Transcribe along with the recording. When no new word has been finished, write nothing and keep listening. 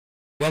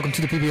Welcome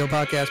to the PBO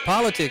Podcast,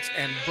 Politics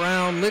and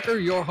Brown Liquor.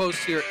 Your host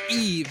here,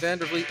 E.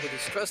 Vandervliet, with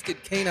his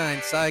trusted canine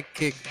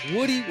sidekick,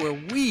 Woody,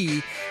 where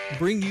we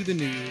bring you the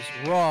news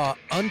raw,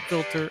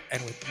 unfiltered,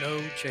 and with no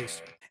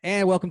chaser.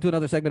 And welcome to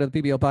another segment of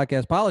the PBO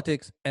Podcast,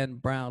 Politics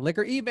and Brown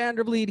Liquor. E.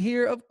 Vandervliet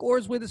here, of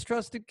course, with his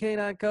trusted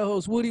canine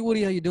co-host, Woody.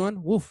 Woody, how you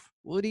doing? Woof.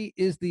 Woody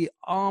is the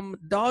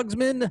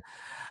dogsman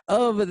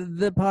of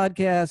the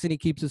podcast, and he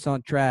keeps us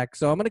on track.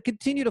 So I'm going to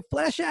continue to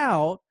flesh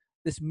out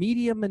this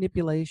media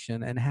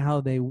manipulation and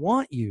how they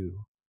want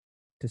you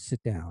to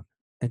sit down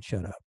and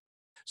shut up.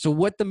 So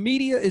what the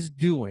media is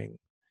doing,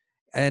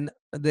 and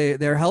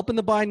they're helping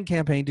the Biden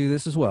campaign do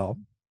this as well,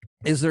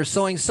 is they're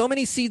sowing so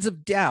many seeds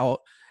of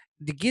doubt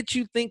to get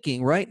you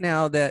thinking right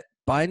now that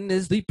Biden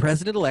is the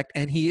president-elect,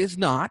 and he is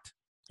not.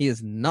 He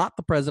is not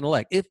the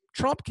president-elect. If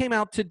Trump came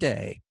out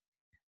today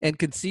and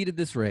conceded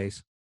this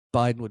race,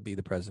 Biden would be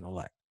the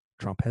president-elect.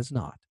 Trump has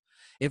not.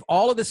 If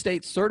all of the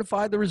states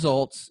certified the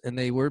results and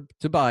they were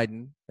to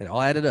Biden, it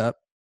all added up,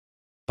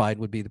 Biden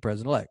would be the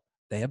president-elect.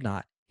 They have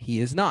not. He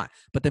is not.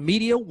 But the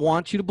media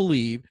wants you to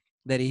believe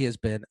that he has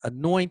been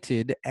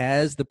anointed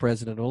as the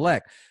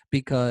president-elect,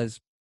 because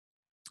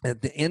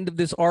at the end of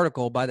this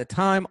article, by the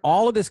time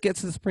all of this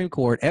gets to the Supreme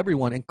Court,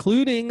 everyone,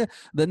 including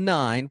the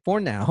 9, for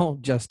now,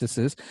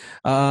 justices,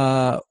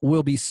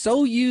 will be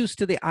so used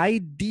to the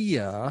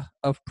idea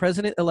of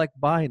President-elect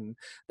Biden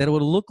that it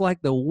would look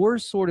like the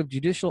worst sort of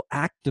judicial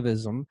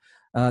activism,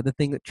 the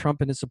thing that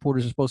Trump and his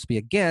supporters are supposed to be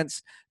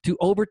against, to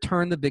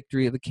overturn the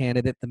victory of the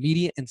candidate the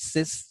media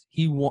insists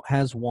he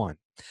has won.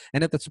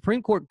 And if the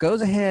Supreme Court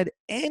goes ahead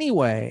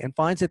anyway and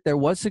finds that there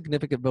was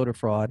significant voter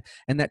fraud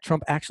and that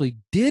Trump actually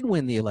did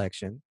win the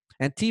election,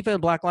 Antifa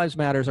and Black Lives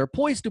Matter are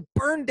poised to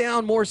burn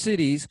down more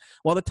cities,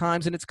 while the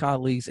Times and its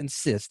colleagues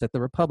insist that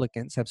the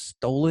Republicans have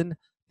stolen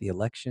the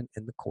election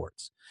in the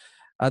courts.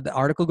 The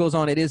article goes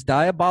on, it is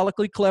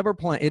diabolically clever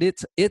plan.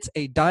 It's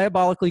a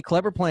diabolically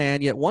clever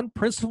plan, yet one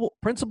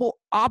principal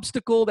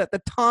obstacle that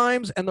the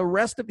Times and the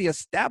rest of the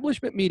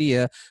establishment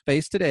media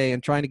face today in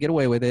trying to get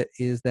away with it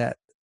is that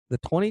the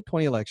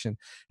 2020 election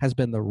has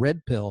been the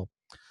red pill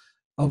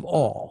of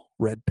all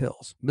red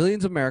pills.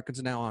 Millions of Americans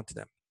are now onto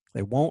them.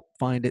 They won't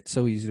find it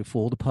so easy to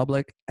fool the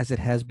public as it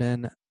has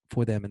been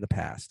for them in the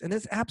past. And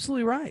it's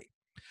absolutely right.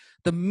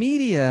 The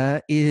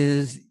media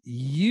is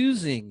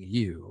using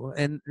you,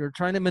 and they're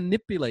trying to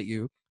manipulate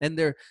you, and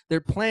they're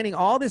planting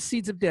all the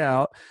seeds of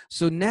doubt.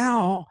 So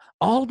now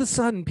all of a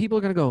sudden people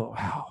are going to go,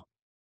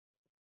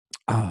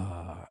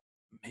 wow,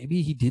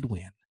 maybe he did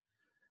win.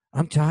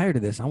 I'm tired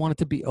of this. I want it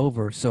to be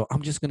over. So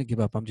I'm just going to give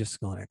up. I'm just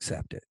going to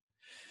accept it.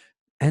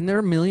 And there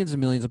are millions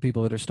and millions of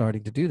people that are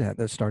starting to do that.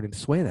 They're starting to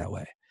sway that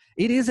way.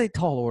 It is a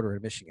tall order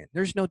in Michigan.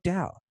 There's no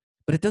doubt.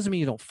 But it doesn't mean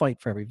you don't fight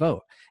for every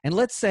vote. And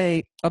let's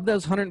say of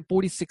those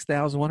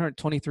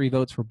 146,123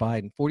 votes for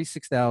Biden,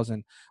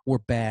 46,000 were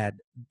bad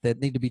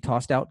that need to be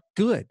tossed out.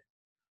 Good.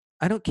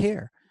 I don't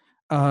care.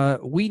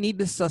 We need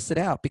to suss it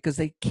out because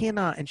they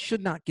cannot and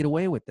should not get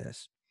away with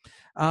this.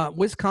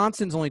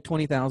 Wisconsin's only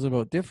 20,000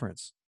 vote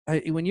difference.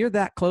 When you're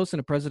that close in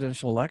a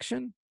presidential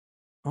election,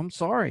 I'm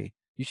sorry.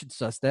 You should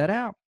suss that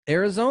out.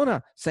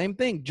 Arizona, same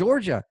thing.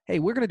 Georgia. Hey,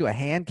 we're going to do a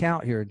hand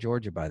count here in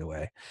Georgia, by the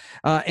way.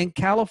 And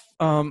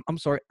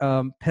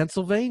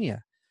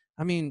Pennsylvania.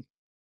 I mean,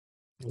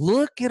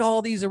 look at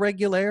all these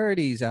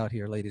irregularities out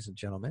here, ladies and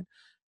gentlemen.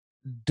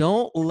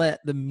 Don't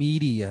let the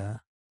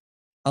media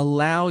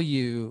allow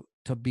you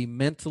to be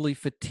mentally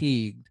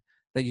fatigued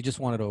that you just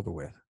want it over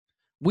with.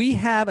 We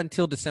have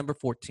until December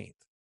 14th.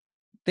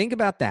 Think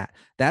about that.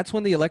 That's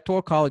when the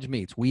Electoral College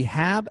meets. We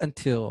have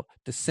until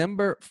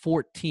December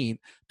 14th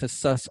to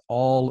suss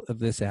all of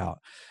this out.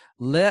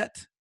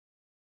 Let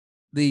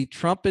the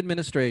Trump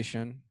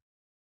administration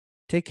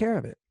take care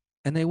of it,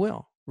 and they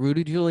will.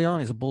 Rudy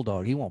Giuliani is a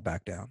bulldog. He won't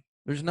back down.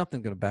 There's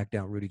nothing going to back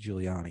down Rudy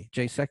Giuliani.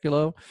 Jay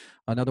Sekulow,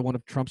 another one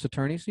of Trump's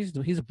attorneys,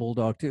 he's a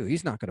bulldog too.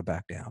 He's not going to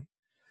back down.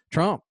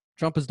 Trump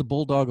is the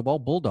bulldog of all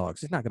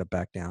bulldogs. He's not going to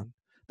back down.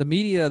 The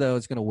media, though,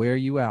 is going to wear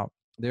you out.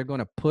 They're going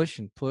to push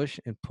and push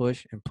and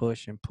push and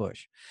push and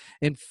push.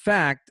 In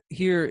fact,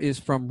 here is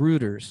from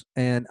Reuters.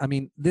 And I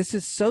mean, this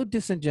is so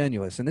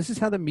disingenuous. And this is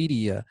how the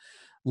media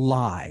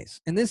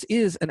lies. And this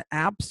is an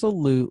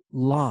absolute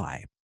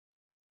lie.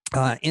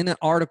 In an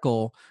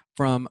article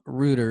from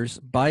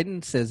Reuters,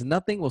 Biden says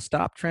nothing will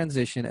stop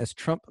transition as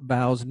Trump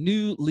vows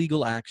new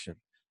legal action.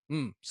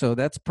 So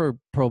that's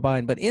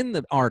pro-Biden. But in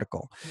the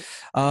article,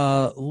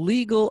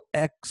 legal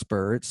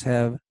experts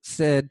have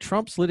said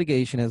Trump's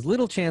litigation has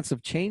little chance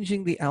of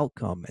changing the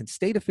outcome, and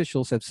state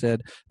officials have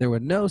said there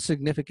were no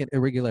significant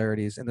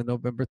irregularities in the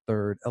November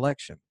 3rd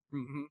election.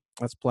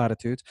 That's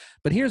platitudes.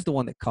 But here's the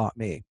one that caught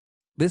me.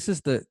 This is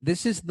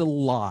the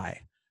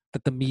lie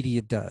that the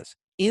media does.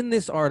 In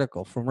this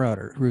article from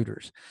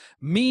Reuters,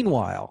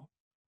 meanwhile,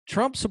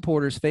 Trump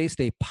supporters faced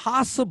a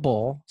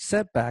possible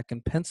setback in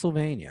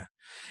Pennsylvania.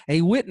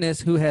 A witness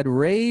who had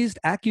raised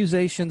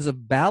accusations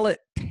of ballot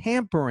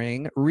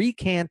tampering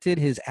recanted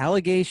his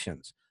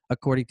allegations,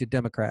 according to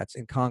Democrats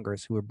in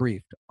Congress who were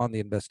briefed on the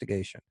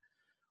investigation.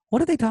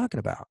 What are they talking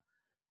about?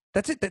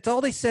 That's it. That's all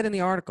they said in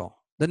the article.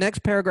 The next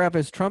paragraph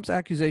is Trump's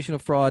accusation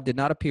of fraud did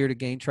not appear to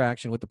gain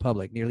traction with the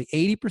public. Nearly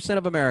 80%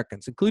 of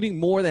Americans, including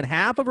more than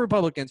half of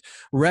Republicans,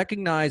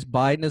 recognize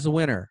Biden as a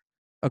winner,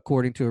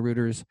 according to a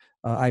Reuters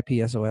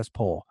IPSOS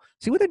poll.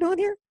 See what they're doing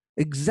here?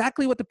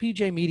 Exactly what the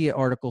PJ Media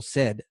article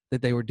said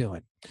that they were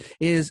doing.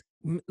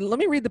 Let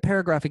me read the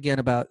paragraph again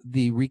about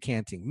the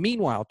recanting.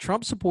 Meanwhile,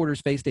 Trump supporters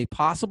faced a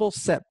possible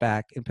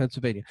setback in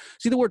Pennsylvania.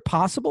 See the word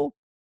possible?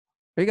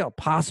 There you go,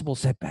 possible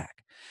setback.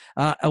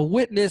 A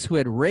witness who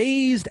had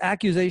raised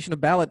accusation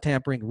of ballot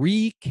tampering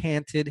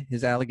recanted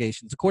his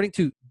allegations, according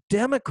to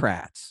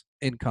Democrats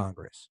in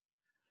Congress.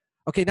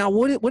 Okay, now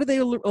what are they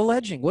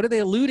alleging? What are they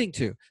alluding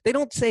to? They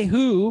don't say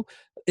who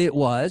it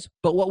was,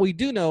 but what we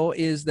do know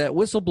is that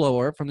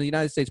whistleblower from the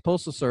United States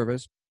Postal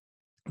Service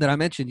that I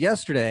mentioned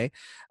yesterday,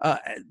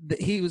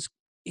 he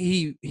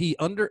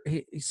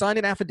signed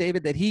an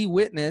affidavit that he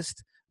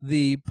witnessed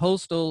the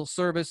Postal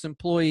Service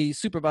employee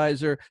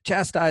supervisor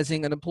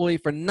chastising an employee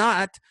for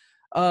not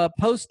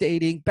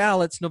post-dating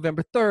ballots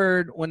November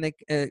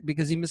 3rd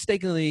because he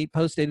mistakenly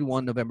post-dated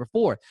one November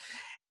 4th.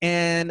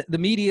 And the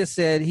media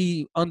said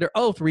he, under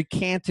oath,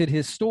 recanted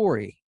his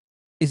story.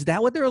 Is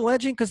that what they're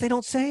alleging? Because they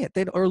don't say it.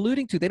 They are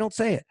alluding to. They don't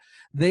say it.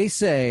 They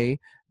say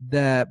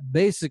that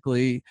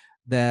basically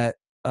that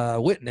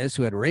witness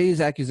who had raised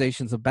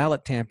accusations of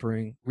ballot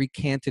tampering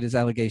recanted his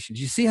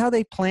allegations. You see how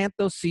they plant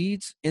those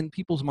seeds in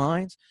people's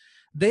minds?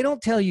 They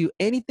don't tell you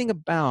anything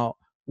about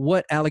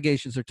what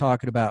allegations they're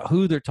talking about,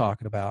 who they're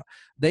talking about.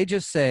 They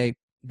just say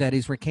that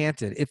he's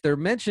recanted. If they're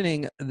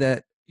mentioning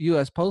that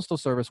U.S. Postal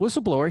Service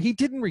whistleblower, he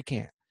didn't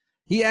recant.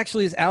 He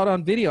actually is out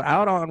on video,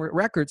 out on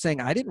record saying,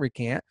 I didn't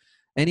recant.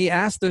 And he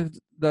asked I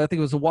think it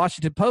was the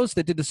Washington Post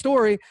that did the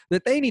story,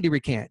 that they need to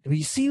recant.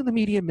 You see the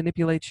media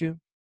manipulate you?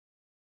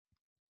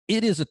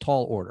 It is a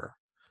tall order,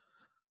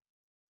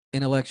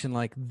 an election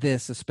like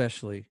this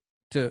especially,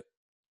 to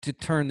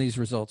turn these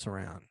results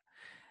around.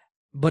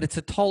 But it's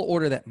a tall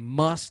order that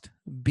must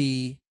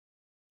be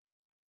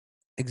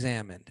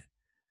examined.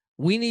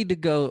 We need to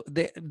go,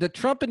 the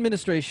Trump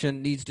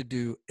administration needs to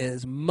do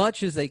as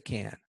much as they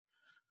can.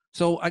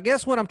 So I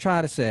guess what I'm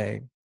trying to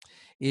say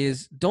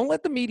is don't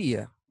let the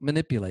media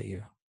manipulate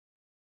you,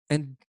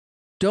 and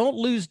don't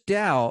lose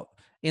doubt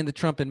in the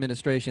Trump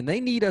administration.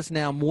 They need us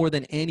now more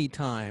than any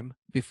time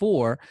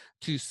before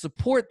to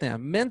support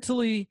them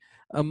mentally,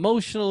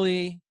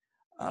 emotionally,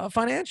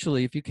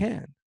 financially, if you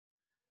can.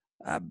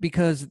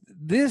 Because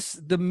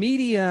the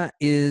media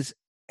is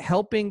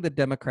helping the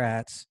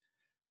Democrats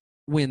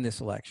win this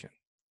election.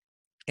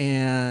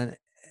 And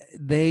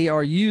they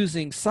are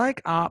using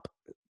psych op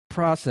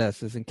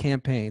processes and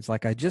campaigns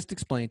like I just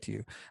explained to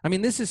you. I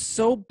mean, this is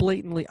so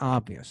blatantly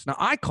obvious. Now,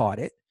 I caught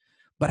it,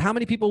 but how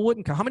many people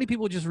wouldn't? How many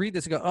people just read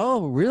this and go,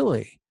 oh,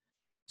 really?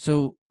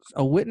 So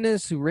a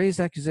witness who raised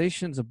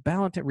accusations of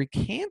ballot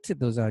recanted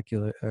those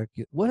accusations.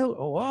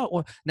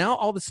 Well, now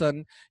all of a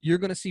sudden you're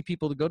going to see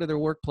people to go to their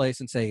workplace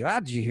and say,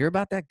 did you hear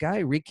about that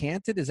guy who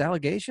recanted his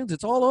allegations?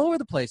 It's all over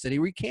the place that he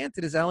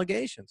recanted his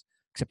allegations,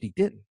 except he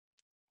didn't.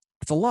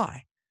 It's a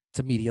lie. It's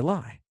a media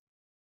lie.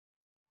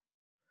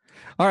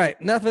 All right,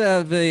 enough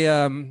of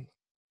the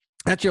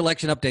that's your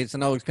election updates. I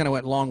know it kind of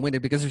went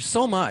long-winded because there's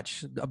so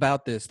much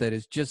about this that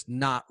is just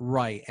not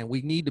right, and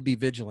we need to be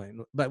vigilant.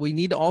 But we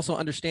need to also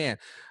understand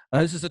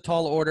this is a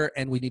tall order,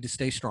 and we need to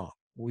stay strong.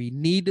 We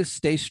need to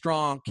stay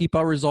strong, keep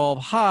our resolve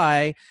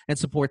high, and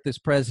support this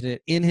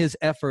president in his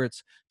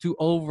efforts to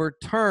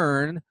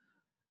overturn,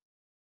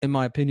 in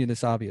my opinion,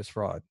 this obvious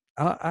fraud.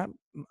 I'm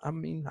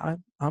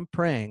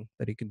praying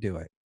that he can do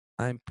it.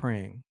 I'm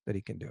praying that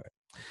he can do it.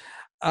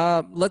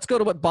 Let's go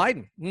to what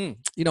Biden.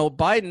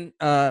 Biden,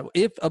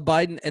 if a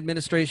Biden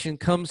administration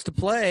comes to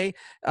play,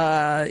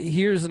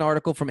 here's an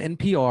article from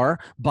NPR.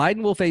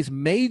 Biden will face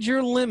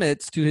major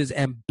limits to his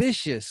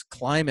ambitious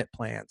climate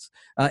plans.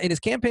 In his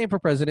campaign for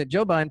president,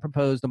 Joe Biden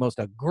proposed the most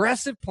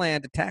aggressive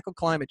plan to tackle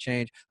climate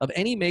change of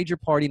any major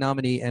party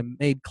nominee and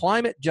made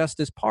climate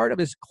justice part of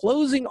his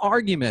closing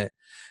argument.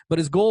 But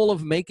his goal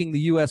of making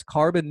the U.S.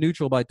 carbon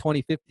neutral by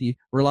 2050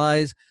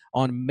 relies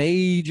on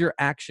major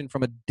action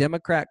from a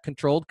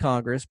Democrat-controlled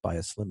Congress by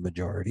a slim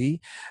majority,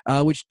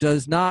 which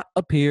does not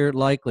appear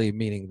likely,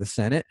 meaning the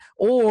Senate,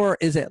 or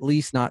is at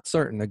least not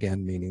certain,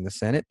 again, meaning the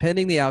Senate,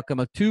 pending the outcome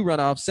of 2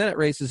 runoff Senate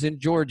races in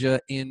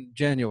Georgia in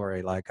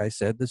January. Like I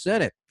said, the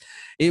Senate.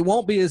 It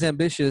won't be as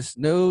ambitious,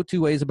 no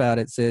two ways about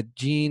it, said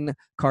Gene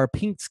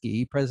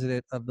Karpinski,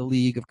 president of the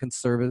League of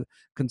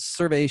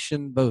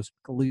Conservation Voters.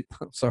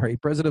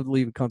 President of the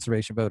League of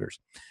Conservation Voters.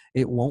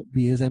 It won't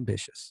be as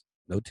ambitious.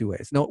 No two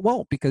ways. No, it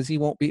won't, because he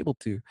won't be able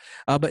to.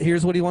 But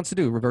here's what he wants to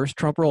do. Reverse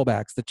Trump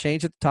rollbacks. The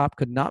change at the top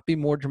could not be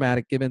more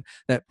dramatic, given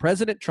that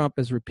President Trump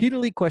has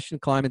repeatedly questioned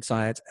climate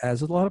science,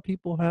 as a lot of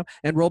people have,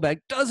 and roll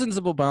back dozens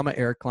of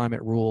Obama-era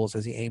climate rules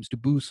as he aims to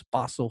boost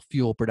fossil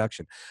fuel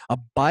production. A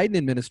Biden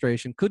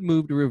administration could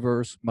move to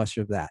reverse much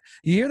of that.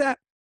 You hear that?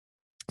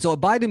 So a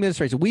Biden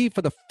administration, we,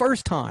 for the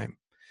first time,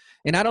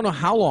 and I don't know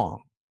how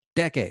long,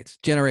 decades,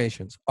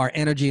 generations, are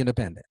energy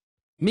independent,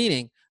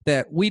 meaning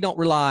that we don't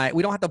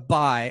have to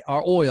buy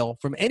our oil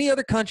from any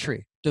other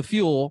country to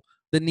fuel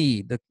the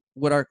need,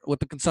 what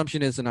the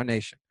consumption is in our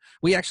nation.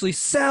 We actually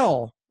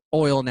sell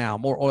oil now,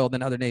 more oil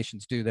than other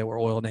nations do that were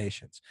oil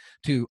nations,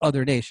 to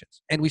other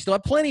nations. And we still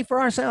have plenty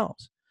for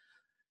ourselves.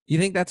 You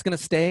think that's going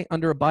to stay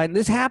under a Biden?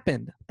 This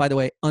happened, by the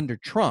way, under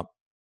Trump.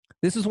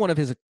 This is one of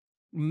his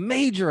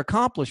major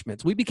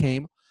accomplishments. We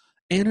became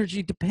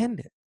energy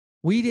dependent.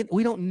 We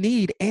don't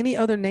need any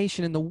other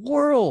nation in the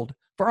world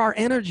for our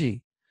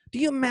energy. Do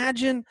you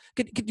imagine,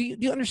 do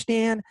you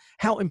understand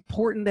how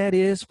important that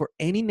is for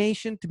any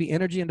nation to be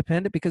energy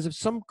independent? Because if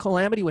some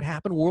calamity would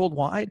happen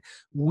worldwide,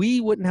 we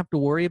wouldn't have to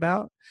worry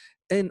about.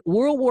 In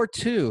World War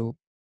II,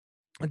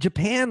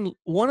 Japan,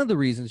 one of the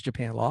reasons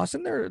Japan lost,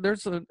 and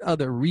there's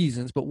other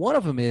reasons, but one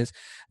of them is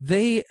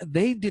they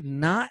did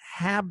not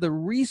have the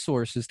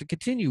resources to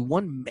continue.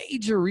 One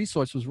major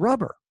resource was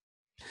rubber.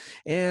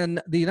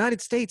 And the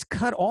United States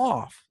cut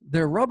off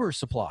their rubber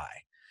supply.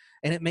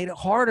 And it made it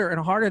harder and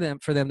harder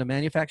for them to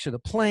manufacture the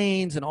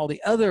planes and all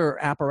the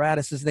other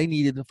apparatuses they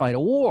needed to fight a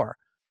war.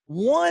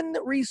 One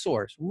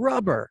resource,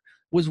 rubber,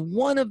 was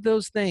one of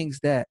those things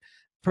that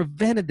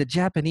prevented the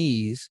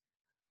Japanese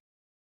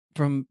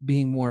from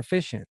being more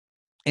efficient.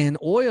 And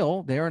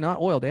oil, they are not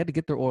oil. They had to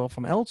get their oil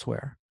from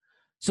elsewhere.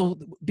 So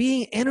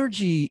being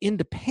energy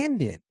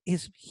independent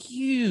is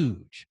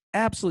huge,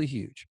 absolutely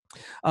huge.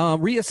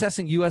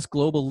 Reassessing U.S.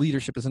 global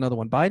leadership is another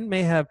one. Biden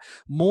may have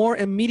more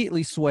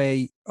immediate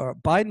sway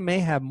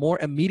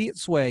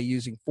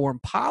using foreign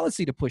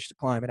policy to push the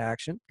climate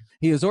action.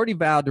 He has already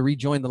vowed to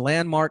rejoin the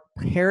landmark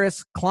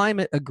Paris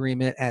Climate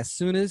Agreement as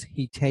soon as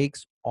he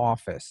takes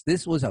office.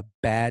 This was a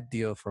bad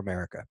deal for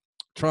America.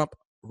 Trump,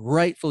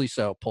 rightfully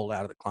so, pulled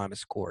out of the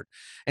climate accord.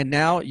 And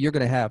now you're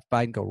going to have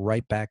Biden go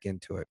right back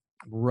into it.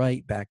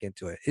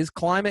 His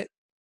climate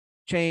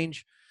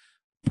change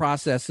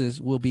processes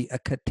will be a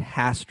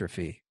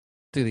catastrophe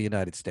to the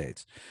United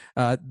States.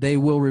 They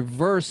will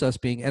reverse us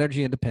being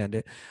energy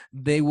independent.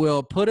 They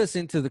will put us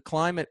into the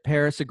climate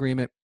Paris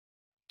Agreement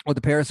or the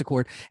Paris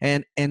Accord,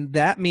 and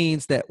that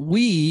means that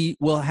we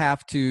will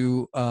have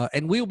to,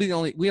 and we are the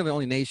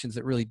only nations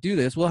that really do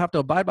this. We'll have to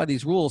abide by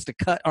these rules to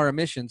cut our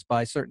emissions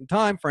by certain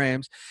time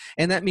frames,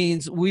 and that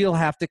means we'll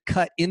have to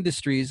cut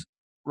industries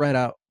right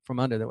out from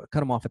under them,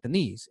 cut them off at the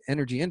knees,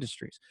 energy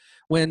industries.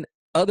 When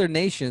other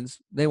nations,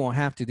 they won't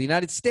have to. The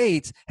United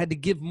States had to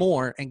give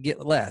more and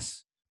get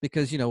less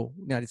because,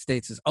 United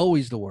States is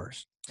always the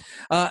worst.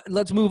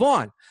 Let's move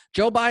on.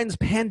 Joe Biden's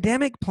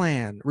pandemic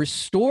plan: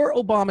 restore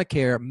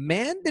Obamacare,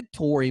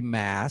 mandatory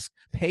mask,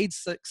 paid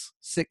sick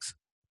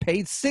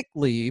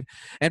leave,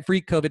 and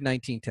free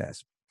COVID-19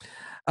 tests.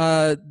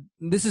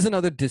 This is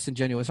another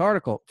disingenuous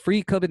article.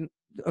 Free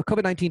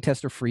COVID-19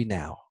 tests are free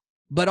now.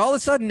 But all of a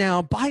sudden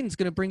now, Biden's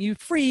going to bring you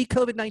free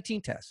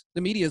COVID-19 tests.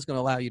 The media is going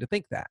to allow you to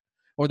think that,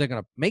 or they're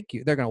going to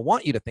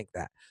want you to think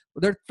that.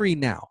 They're free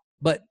now.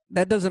 But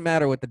that doesn't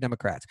matter with the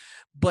Democrats.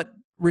 But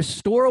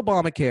restore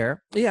Obamacare.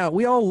 Yeah,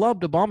 we all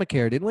loved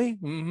Obamacare, didn't we?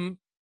 Mm-hmm.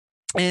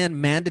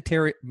 And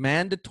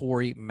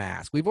mandatory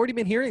mask. We've already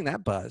been hearing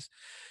that buzz.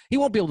 He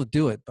won't be able to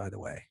do it, by the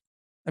way.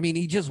 I mean,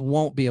 he just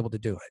won't be able to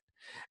do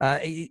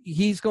it.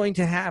 He's going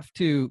to have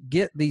to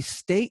get the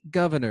state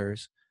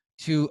governors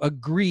to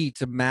agree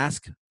to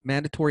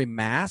mandatory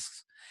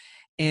masks.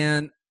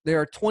 And there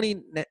are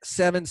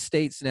 27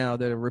 states now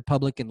that are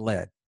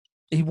Republican-led.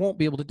 He won't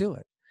be able to do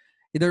it.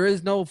 There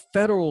is no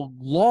federal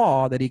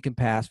law that he can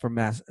pass for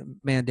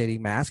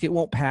mandating masks. It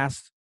won't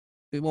pass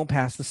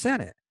the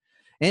Senate.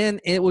 And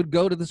it would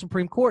go to the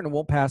Supreme Court and it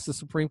won't pass the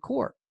Supreme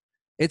Court.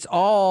 It's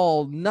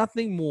all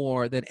nothing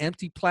more than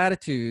empty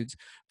platitudes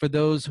for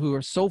those who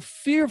are so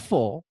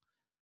fearful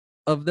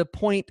of the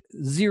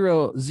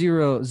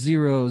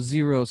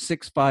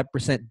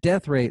 0.00065%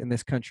 death rate in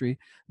this country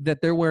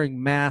that they're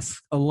wearing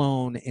masks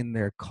alone in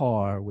their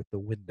car with the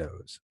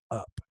windows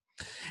up.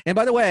 And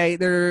by the way,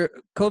 their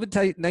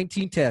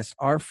COVID-19 tests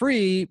are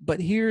free, but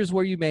here's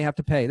where you may have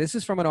to pay. This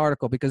is from an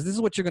article because this is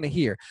what you're going to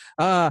hear.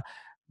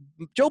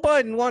 Joe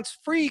Biden wants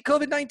free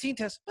COVID-19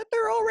 tests, but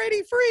they're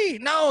already free.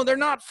 No, they're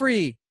not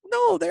free.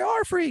 No, they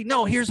are free.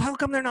 No, here's how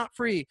come they're not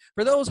free.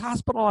 For those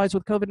hospitalized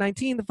with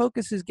COVID-19, the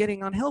focus is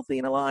getting on healthy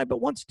and alive,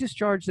 but once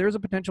discharged, there is a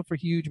potential for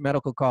huge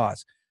medical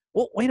costs.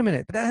 Well, wait a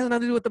minute, but that has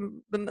nothing to do with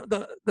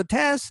the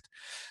test.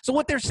 So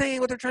what they're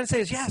trying to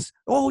say is, yes,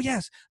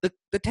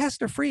 the tests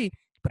are free,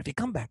 but if you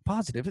come back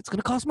positive, it's going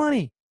to cost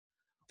money.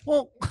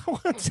 Well,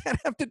 what does that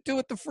have to do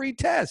with the free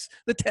tests?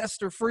 The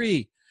tests are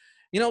free.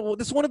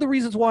 This is one of the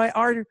reasons why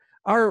our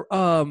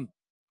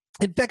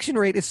infection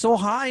rate is so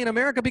high in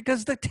America,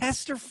 because the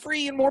tests are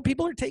free and more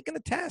people are taking the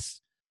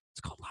tests. It's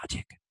called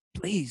logic.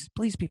 Please,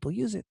 people,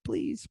 use it.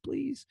 Please.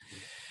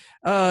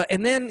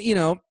 And then,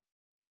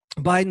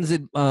 Biden's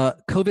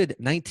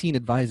COVID-19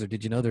 advisor.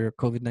 Did you know there are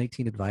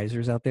COVID-19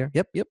 advisors out there?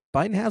 Yep.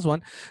 Biden has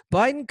one.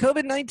 Biden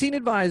COVID-19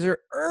 advisor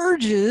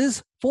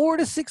urges 4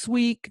 to 6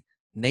 week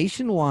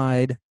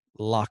nationwide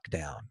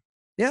lockdown.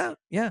 Yeah.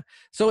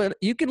 So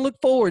you can look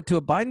forward to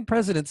a Biden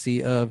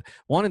presidency of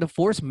wanting to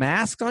force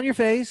masks on your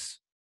face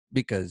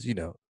because,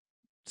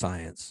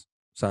 science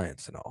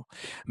and all.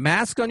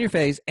 Mask on your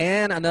face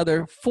and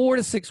another 4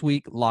 to 6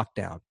 week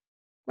lockdown.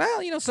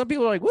 Well, some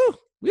people are like, woo,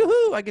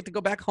 Woohoo! I get to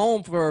go back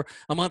home for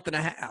a month and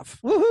a half.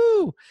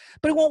 Woohoo!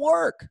 But it won't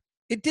work.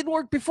 It didn't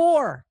work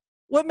before.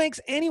 What makes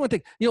anyone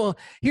think,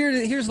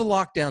 here's the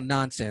lockdown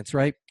nonsense,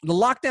 right? The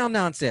lockdown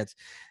nonsense.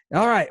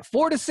 All right,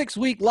 4 to 6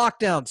 week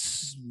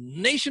lockdowns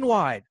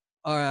nationwide.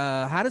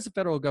 How does the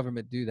federal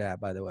government do that,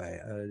 by the way?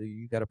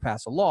 You got to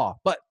pass a law.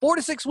 But 4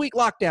 to 6 week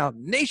lockdown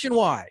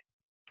nationwide,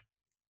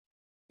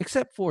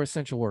 except for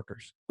essential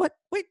workers. What?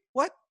 Wait,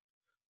 what?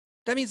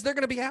 That means they're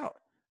going to be out.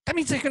 That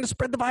means they're going to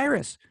spread the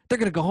virus. They're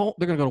going to go home.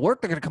 They're going to go to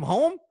work. They're going to come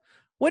home.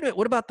 Wait a minute.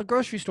 What about the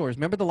grocery stores?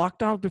 Remember the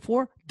lockdown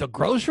before? The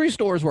grocery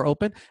stores were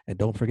open. And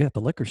don't forget,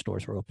 the liquor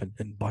stores were open.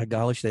 And by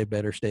gosh, they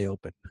better stay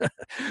open.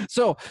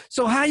 So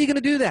how are you going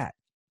to do that?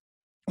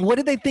 What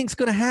do they think is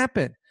going to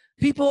happen?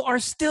 People are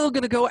still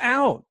going to go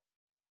out.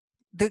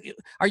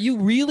 Are you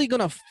really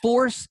going to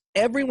force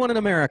everyone in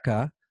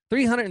America,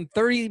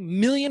 330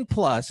 million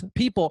plus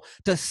people,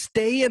 to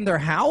stay in their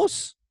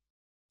house?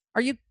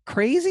 Are you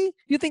crazy?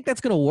 You think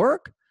that's going to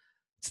work?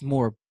 It's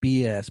more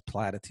BS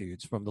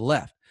platitudes from the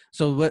left.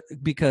 So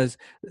because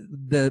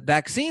the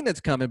vaccine that's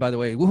coming, by the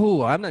way,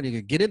 I'm not even going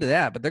to get into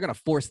that, but they're going to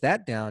force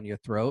that down your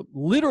throat.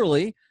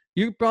 Literally,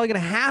 you're probably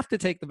going to have to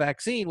take the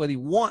vaccine whether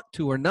you want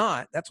to or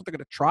not. That's what they're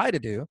going to try to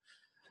do.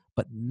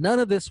 But none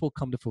of this will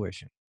come to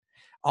fruition.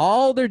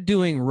 All they're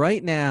doing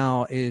right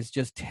now is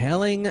just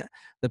telling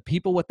the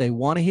people what they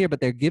want to hear,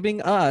 but they're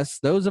giving us,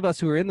 those of us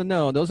who are in the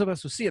know, those of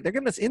us who see it, they're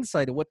giving us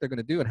insight of what they're going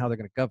to do and how they're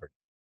going to govern.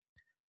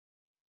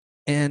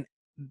 And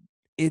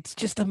it's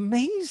just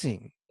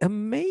amazing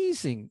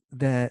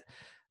that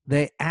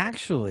they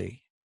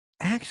actually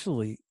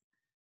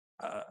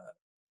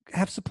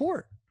have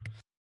support.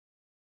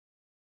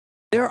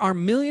 There are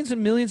millions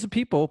and millions of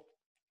people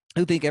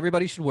who think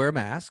everybody should wear a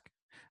mask,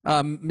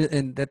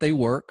 and that they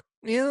work.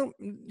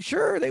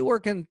 Sure, they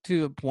work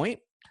into a point.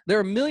 There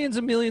are millions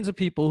and millions of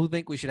people who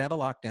think we should have a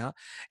lockdown.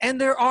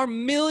 And there are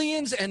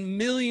millions and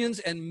millions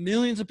and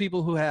millions of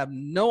people who have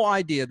no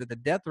idea that the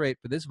death rate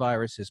for this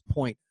virus is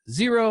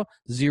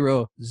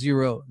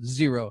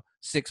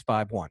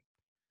 0.0000651.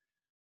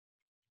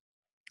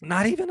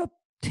 Not even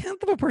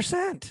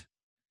 0.1%.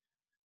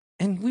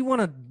 And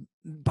Biden's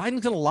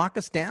going to lock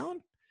us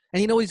down?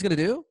 And you know what he's going to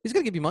do? He's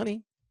going to give you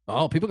money.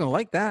 Oh, people are going to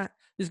like that.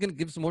 He's going to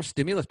give some more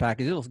stimulus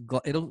package.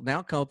 It'll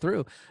now come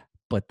through.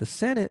 But the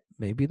Senate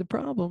may be the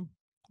problem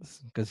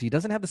because he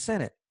doesn't have the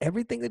Senate.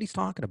 Everything that he's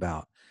talking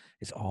about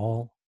is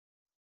all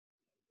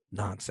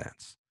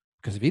nonsense.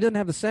 Because if he doesn't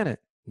have the Senate,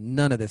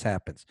 none of this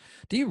happens.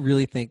 Do you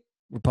really think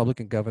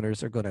Republican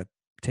governors are going to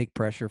take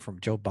pressure from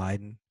Joe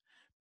Biden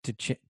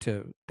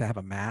to have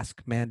a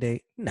mask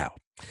mandate? No.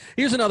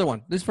 Here's another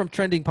one. This is from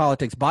Trending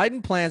Politics.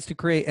 Biden plans to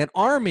create an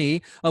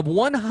army of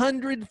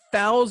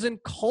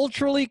 100,000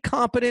 culturally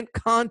competent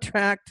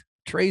contact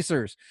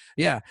tracers.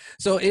 Yeah.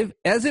 So if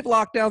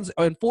lockdowns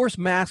or enforced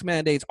mask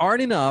mandates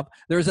aren't enough,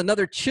 there's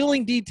another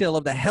chilling detail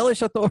of the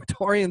hellish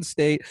authoritarian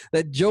state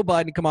that Joe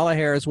Biden and Kamala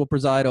Harris will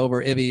preside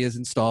over if he is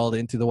installed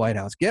into the White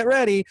House. Get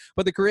ready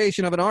for the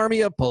creation of an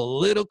army of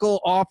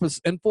political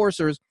office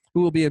enforcers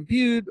who will be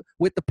imbued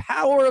with the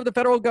power of the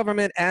federal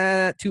government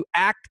to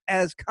act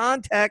as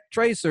contact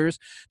tracers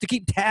to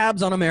keep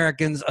tabs on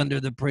Americans under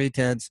the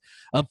pretense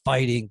of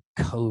fighting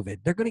COVID.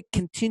 They're going to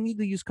continue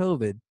to use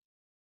COVID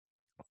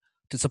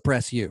to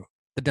suppress you.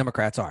 The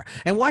Democrats are.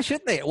 And why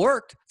shouldn't they? It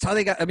worked. It's how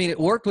they got, it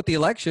worked with the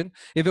election.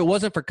 If it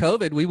wasn't for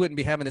COVID, we wouldn't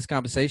be having this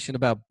conversation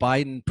about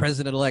Biden,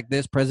 president-elect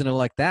this,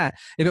 president-elect that.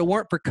 If it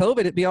weren't for COVID,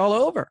 it'd be all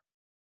over.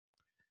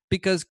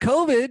 Because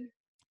COVID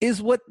is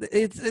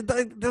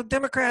the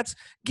Democrats'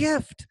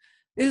 gift.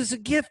 It is a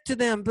gift to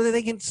them, but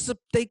they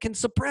can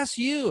suppress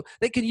you.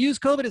 They can use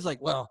COVID as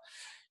like, well,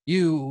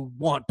 you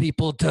want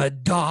people to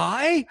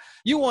die?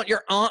 You want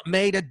your Aunt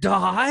May to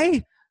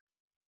die?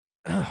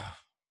 Ugh,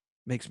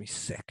 makes me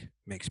sick.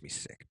 I'm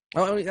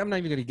not even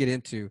going to get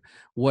into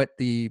what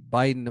the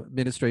Biden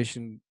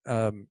administration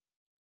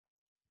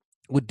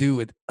would do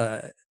with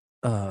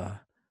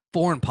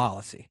foreign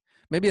policy.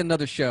 Maybe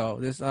another show.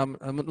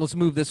 Let's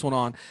move this one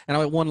on. And I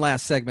have one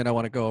last segment I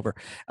want to go over.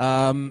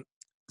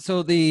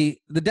 So the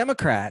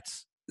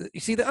Democrats,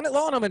 you see,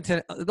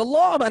 the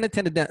law of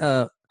unintended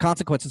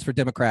consequences for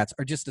Democrats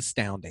are just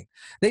astounding.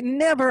 They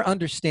never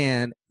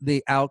understand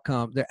the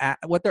outcome,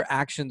 what their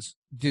actions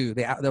do,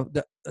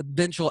 the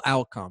eventual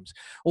outcomes.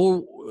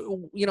 Or,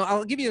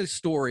 I'll give you a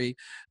story.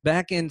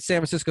 Back in San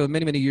Francisco,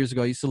 many, many years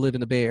ago, I used to live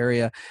in the Bay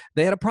Area.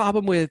 They had a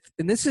problem with,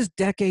 and this is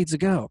decades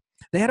ago,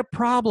 they had a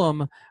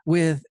problem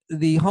with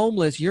the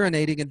homeless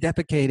urinating and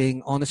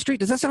defecating on the street.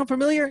 Does that sound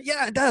familiar?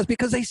 Yeah, it does,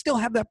 because they still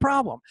have that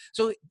problem.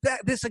 So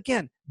this,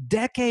 again,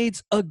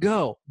 decades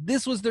ago,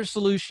 this was their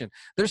solution.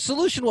 Their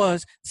solution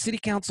was city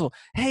council,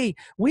 hey,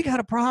 we got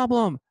a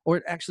problem.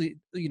 Or actually,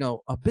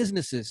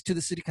 businesses to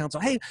the city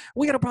council, hey,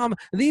 we got a problem.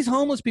 These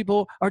homeless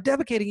people are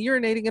defecating,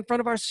 urinating in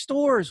front of our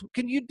stores.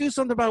 Can you do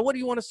something about it? What do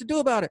you want us to do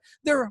about it?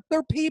 They're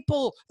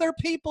people. They're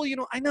people,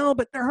 I know,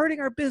 but they're hurting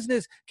our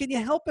business. Can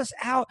you help us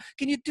out?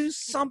 Can you do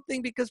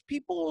something? Because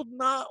people will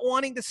not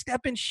wanting to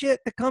step in shit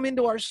to come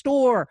into our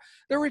store.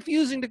 They're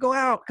refusing to go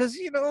out because,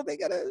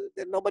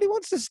 nobody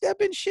wants to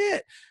step in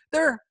shit.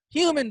 They're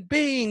human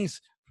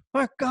beings.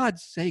 For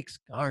God's sakes,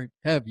 God,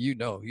 have you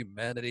no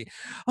humanity.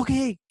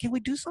 Okay, can we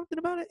do something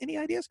about it? Any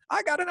ideas?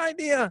 I got an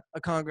idea,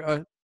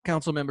 a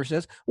council member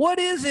says. What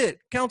is it,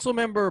 council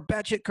member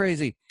batshit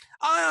crazy?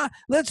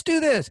 Let's do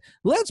this.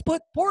 Let's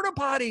put porta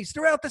potties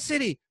throughout the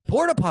city.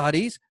 Porta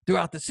potties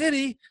throughout the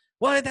city?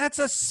 Why, that's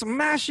a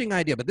smashing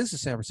idea. But this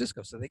is San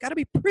Francisco, so they got to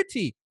be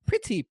pretty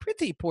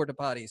porta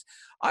potties.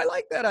 I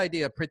like that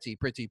idea, pretty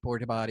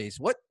porta potties.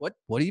 What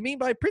do you mean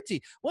by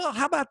pretty? Well,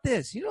 how about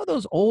this? You know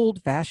those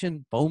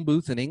old-fashioned phone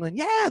booths in England?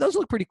 Yeah, those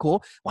look pretty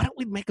cool. Why don't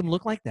we make them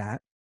look like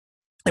that?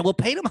 And we'll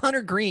paint them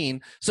hunter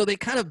green so they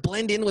kind of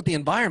blend in with the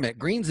environment.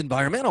 Green's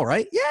environmental,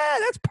 right? Yeah,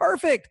 that's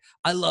perfect.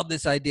 I love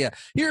this idea.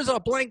 Here's a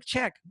blank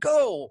check.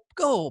 Go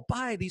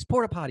buy these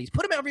porta potties.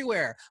 Put them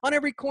everywhere, on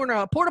every corner.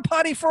 A porta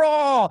potty for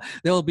all.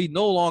 They'll be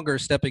no longer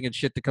stepping in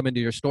shit to come into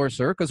your store,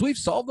 sir, because we've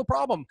solved the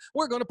problem.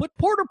 We're going to put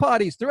porta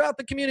potties throughout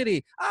the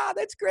community.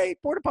 That's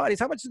great. Porta potties.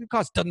 How much does it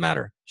cost? Doesn't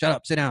matter. Shut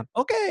up. Sit down.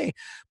 Okay.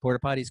 Porta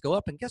potties go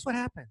up, and guess what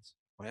happens?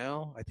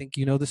 Well, I think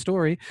you know the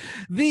story.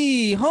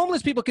 The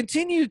homeless people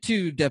continue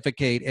to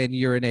defecate and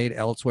urinate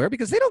elsewhere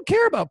because they don't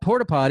care about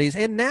porta potties.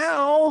 And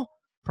now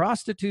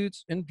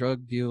prostitutes and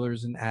drug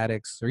dealers and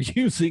addicts are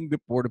using the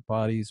porta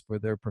potties for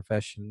their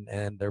profession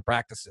and their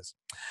practices.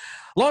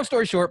 Long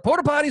story short,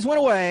 porta potties went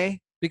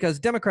away because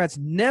Democrats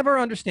never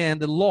understand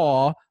the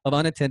law of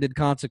unintended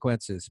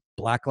consequences.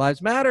 Black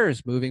Lives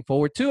Matters, moving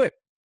forward to it.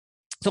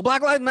 So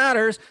Black Lives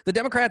Matters, the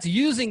Democrats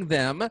using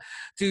them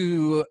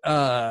to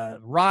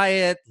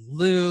riot,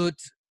 loot,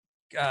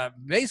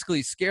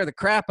 basically scare the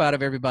crap out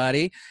of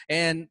everybody,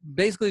 and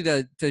basically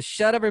to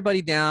shut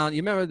everybody down.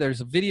 You remember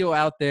there's a video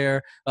out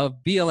there of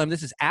BLM.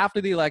 This is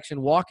after the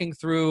election, walking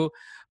through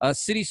a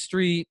city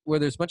street where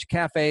there's a bunch of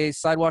cafes,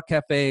 sidewalk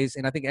cafes,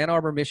 in I think Ann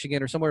Arbor,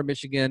 Michigan, or somewhere in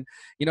Michigan,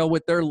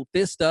 with their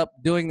fist up,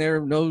 doing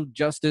their no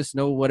justice,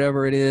 no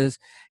whatever it is.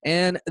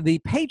 And the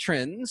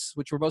patrons,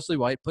 which were mostly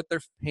white, put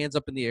their hands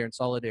up in the air in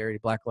solidarity,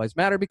 Black Lives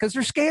Matter, because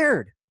they're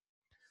scared.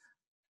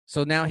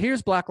 So now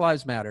here's Black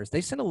Lives Matters.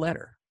 They sent a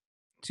letter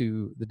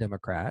to the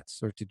Democrats,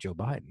 or to Joe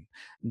Biden,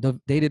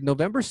 dated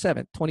November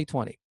 7th,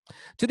 2020.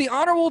 To the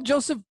Honorable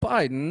Joseph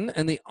Biden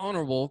and the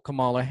Honorable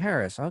Kamala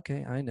Harris.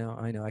 Okay, I know.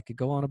 I could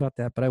go on about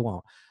that, but I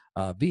won't.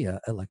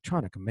 Via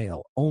electronic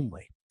mail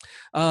only.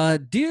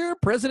 Dear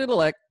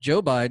President-elect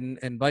Joe Biden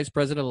and Vice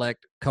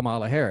President-elect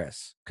Kamala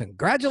Harris,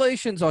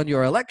 congratulations on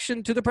your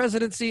election to the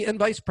presidency and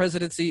vice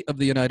presidency of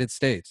the United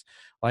States.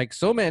 Like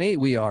so many,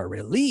 we are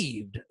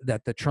relieved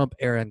that the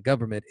Trump-era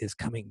government is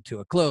coming to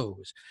a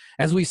close.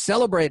 As we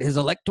celebrate his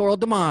electoral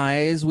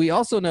demise, we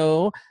also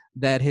know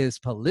that his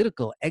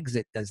political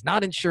exit does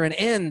not ensure an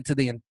end to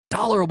the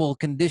intolerable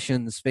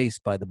conditions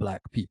faced by the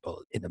Black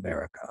people in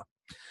America.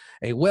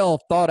 A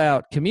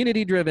well-thought-out,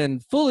 community-driven,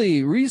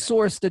 fully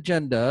resourced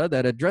agenda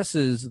that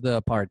addresses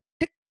the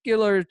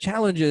particular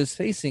challenges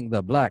facing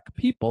the Black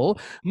people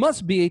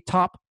must be a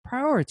top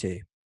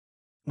priority.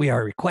 We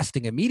are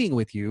requesting a meeting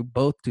with you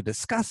both to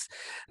discuss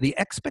the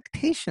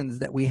expectations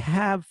that we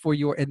have for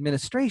your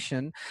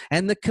administration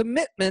and the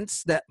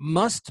commitments that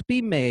must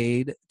be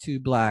made to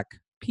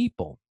Black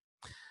people.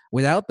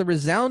 Without the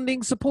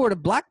resounding support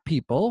of Black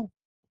people,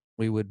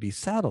 we would be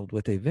saddled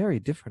with a very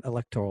different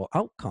electoral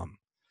outcome.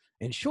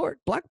 In short,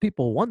 Black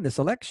people won this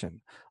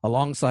election.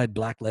 Alongside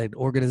Black-led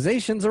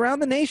organizations around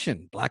the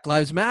nation, Black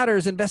Lives Matter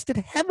invested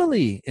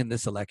heavily in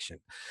this election.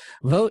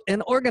 Vote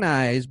and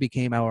organize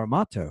became our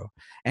motto,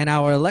 and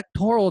our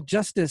electoral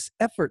justice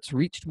efforts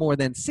reached more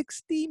than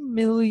 60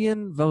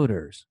 million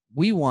voters.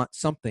 We want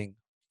something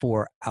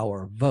for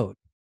our vote.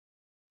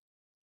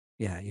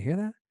 Yeah, you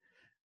hear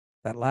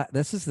that?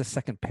 This is the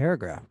second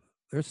paragraph.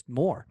 There's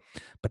more,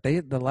 but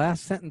the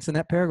last sentence in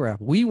that paragraph,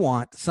 we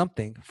want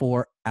something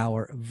for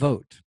our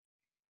vote.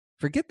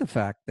 Forget the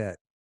fact that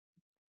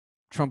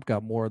Trump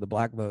got more of the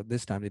Black vote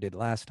this time than he did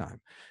last time.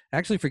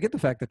 Actually, forget the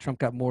fact that Trump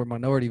got more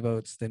minority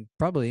votes than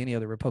probably any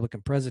other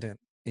Republican president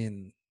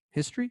in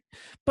history.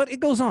 But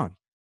it goes on.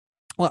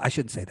 Well, I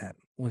shouldn't say that.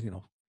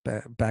 Well,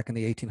 back in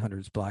the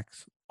 1800s,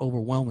 Blacks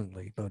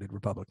overwhelmingly voted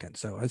Republican.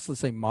 So let's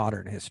say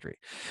modern history.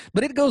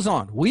 But it goes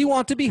on. We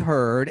want to be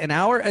heard and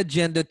our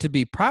agenda to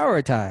be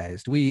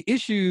prioritized. We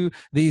issue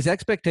these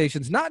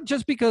expectations not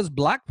just because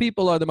Black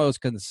people are the most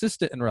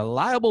consistent and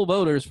reliable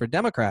voters for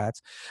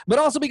Democrats, but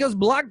also because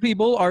Black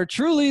people are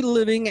truly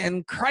living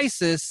in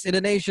crisis in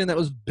a nation that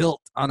was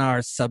built on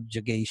our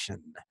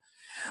subjugation.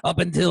 Up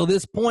until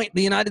this point,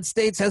 the United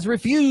States has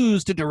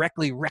refused to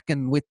directly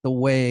reckon with the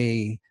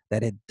way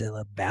that it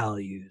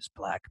devalues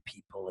Black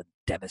people and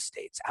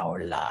devastates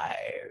our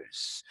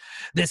lives.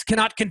 This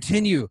cannot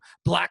continue.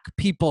 Black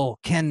people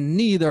can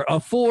neither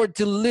afford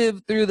to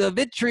live through the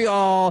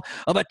vitriol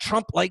of a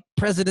Trump-like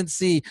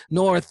presidency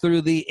nor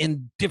through the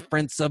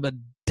indifference of a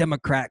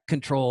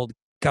Democrat-controlled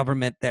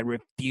government that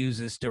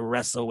refuses to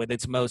wrestle with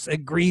its most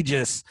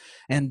egregious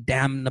and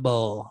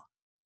damnable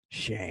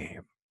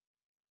shame.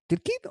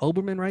 Did Keith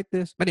Olbermann write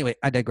this? But anyway,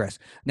 I digress.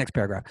 Next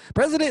paragraph.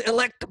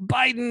 President-elect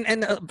Biden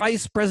and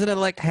Vice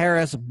President-elect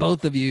Harris,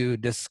 both of you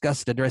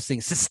discussed addressing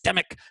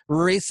systemic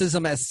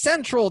racism as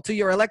central to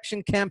your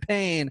election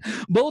campaign.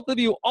 Both of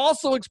you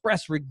also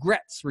expressed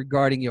regrets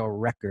regarding your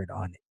record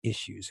on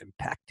issues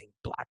impacting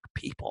Black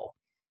people.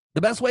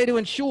 The best way to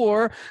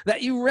ensure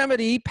that you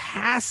remedy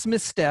past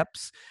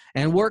missteps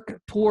and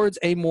work towards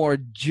a more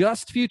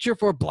just future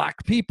for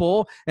Black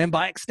people, and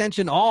by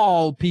extension,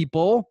 all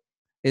people,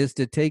 is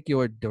to take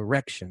your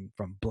direction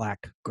from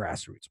Black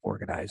grassroots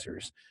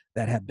organizers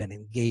that have been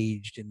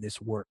engaged in this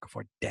work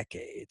for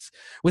decades,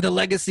 with a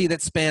legacy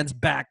that spans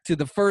back to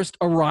the first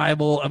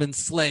arrival of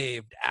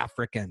enslaved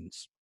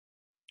Africans.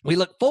 We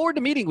look forward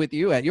to meeting with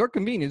you at your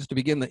convenience to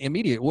begin the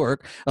immediate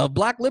work of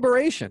Black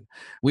liberation.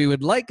 We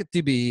would like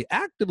to be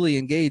actively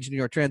engaged in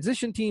your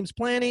transition team's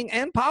planning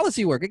and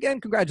policy work.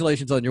 Again,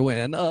 congratulations on your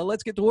win.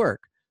 Let's get to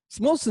work.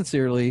 Most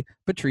sincerely,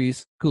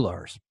 Patrisse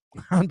Cullors,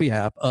 on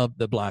behalf of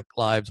the Black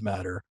Lives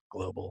Matter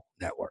Global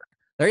Network.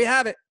 There you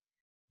have it.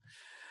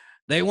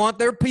 They want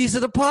their piece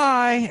of the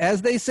pie.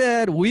 As they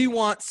said, we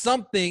want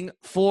something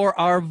for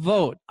our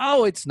vote.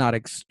 Oh, it's not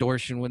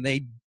extortion when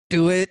they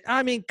do it.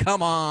 I mean,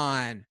 come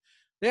on.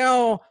 You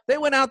know, they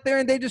went out there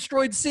and they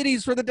destroyed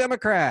cities for the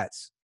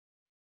Democrats.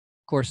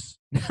 Of course,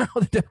 now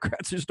the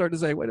Democrats are starting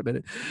to say, wait a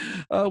minute,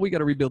 we got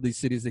to rebuild these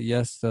cities that,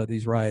 yes,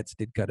 these riots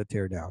did cut a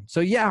tear down. So,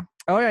 yeah,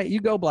 all right, you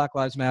go, Black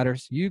Lives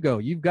Matters. You go.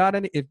 You've got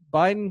it. If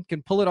Biden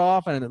can pull it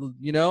off and,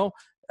 you know,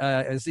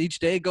 as each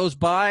day goes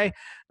by,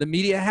 the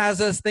media has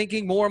us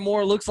thinking more and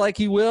more looks like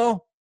he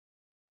will.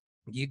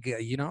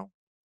 You know,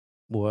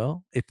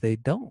 well, if they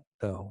don't,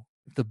 though,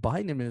 if the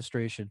Biden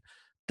administration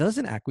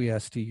doesn't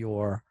acquiesce to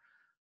your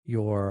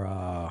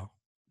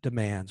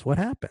demands, what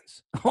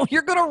happens? Oh,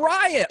 you're going to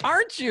riot,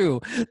 aren't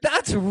you?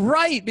 That's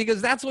right,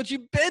 because that's what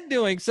you've been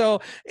doing.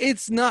 So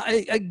it's not,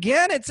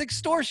 again, it's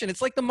extortion.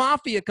 It's like the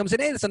mafia comes in.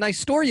 Hey, it's a nice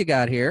store you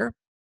got here.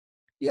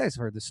 You guys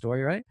heard the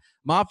story, right?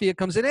 Mafia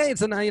comes in. Hey,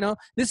 it's a, you know,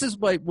 this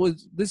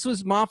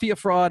was mafia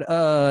fraud.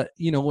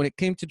 You know, when it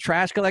came to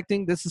trash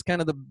collecting, this is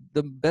kind of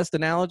the best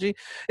analogy.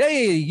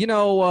 Hey, you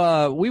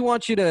know, we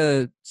want you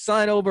to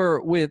sign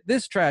over with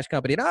this trash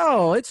company.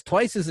 No, it's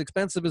twice as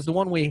expensive as the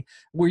one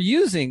we're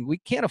using. We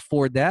can't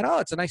afford that. Oh,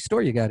 it's a nice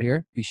store you got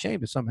here. Be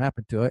shamed if something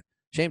happened to it.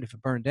 Shamed if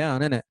it burned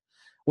down, isn't it?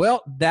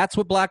 Well, that's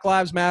what Black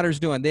Lives Matter is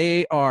doing.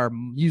 They are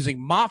using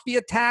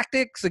mafia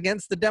tactics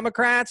against the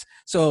Democrats.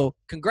 So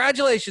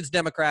congratulations,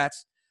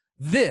 Democrats.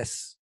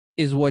 This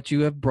is what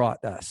you have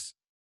brought us.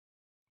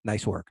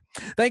 Nice work.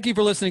 Thank you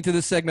for listening to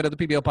this segment of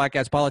the PBL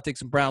Podcast,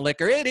 Politics and Brown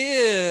Liquor. It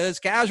is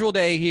casual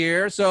day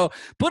here, so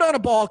put on a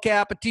ball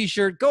cap, a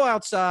T-shirt, go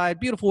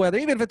outside, beautiful weather.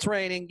 Even if it's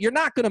raining, you're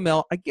not going to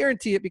melt. I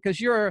guarantee it, because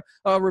you're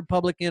a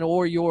Republican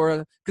or you're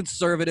a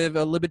conservative,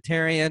 a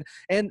libertarian,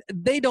 and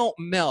they don't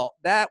melt.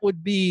 That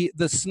would be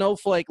the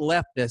snowflake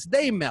leftists.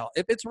 They melt.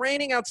 If it's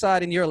raining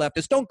outside and you're a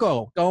leftist, don't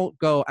go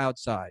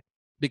outside,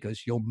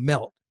 because you'll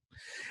melt.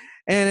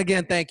 And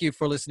again, thank you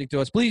for listening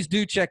to us. Please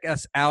do check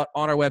us out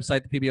on our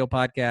website,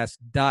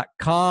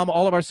 thepblpodcast.com.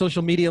 All of our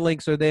social media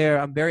links are there.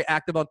 I'm very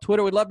active on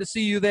Twitter. We'd love to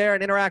see you there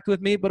and interact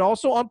with me, but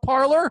also on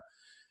Parler.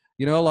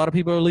 You know, a lot of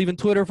people are leaving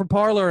Twitter for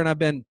Parler, and I've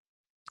been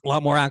a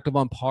lot more active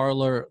on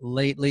Parler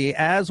lately,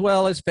 as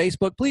well as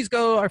Facebook. Please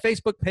go to our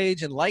Facebook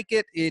page and like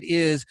it. It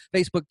is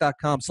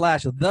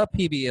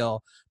facebook.com/thepbl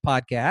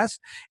podcast.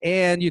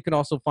 And you can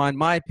also find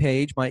my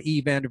page, my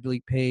E.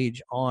 Vandervliet page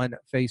on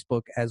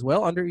Facebook as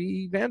well, under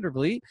E.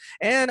 Vandervliet.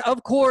 And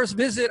of course,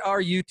 visit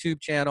our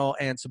YouTube channel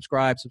and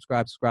subscribe.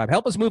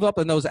 Help us move up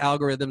in those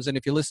algorithms. And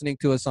if you're listening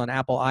to us on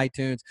Apple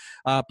iTunes,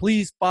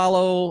 please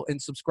follow and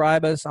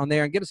subscribe us on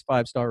there and give us a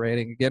 5-star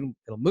rating. Again,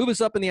 it'll move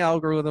us up in the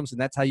algorithms,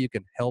 and that's how you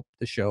can help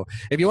the show.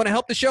 If you want to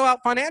help the show out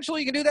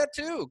financially, you can do that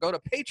too. Go to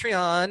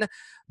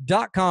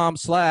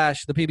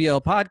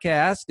patreon.com/thepbl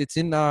podcast. It's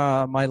in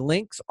my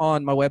links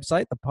on my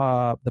website,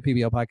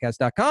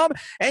 thepblpodcast.com,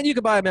 and you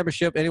can buy a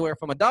membership anywhere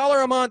from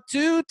 $1 a month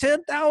to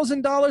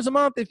 $10,000 a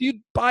month. If you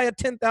buy a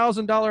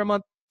 $10,000 a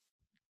month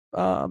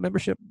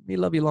membership, we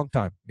love you a long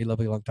time.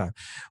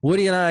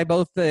 Woody and I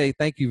both say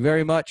thank you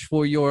very much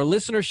for your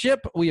listenership.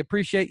 We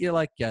appreciate you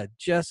like you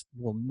just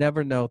will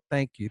never know.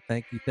 Thank you.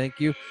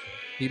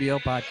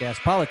 PBL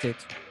Podcast,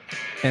 Politics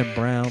and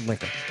Brown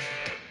Liquor.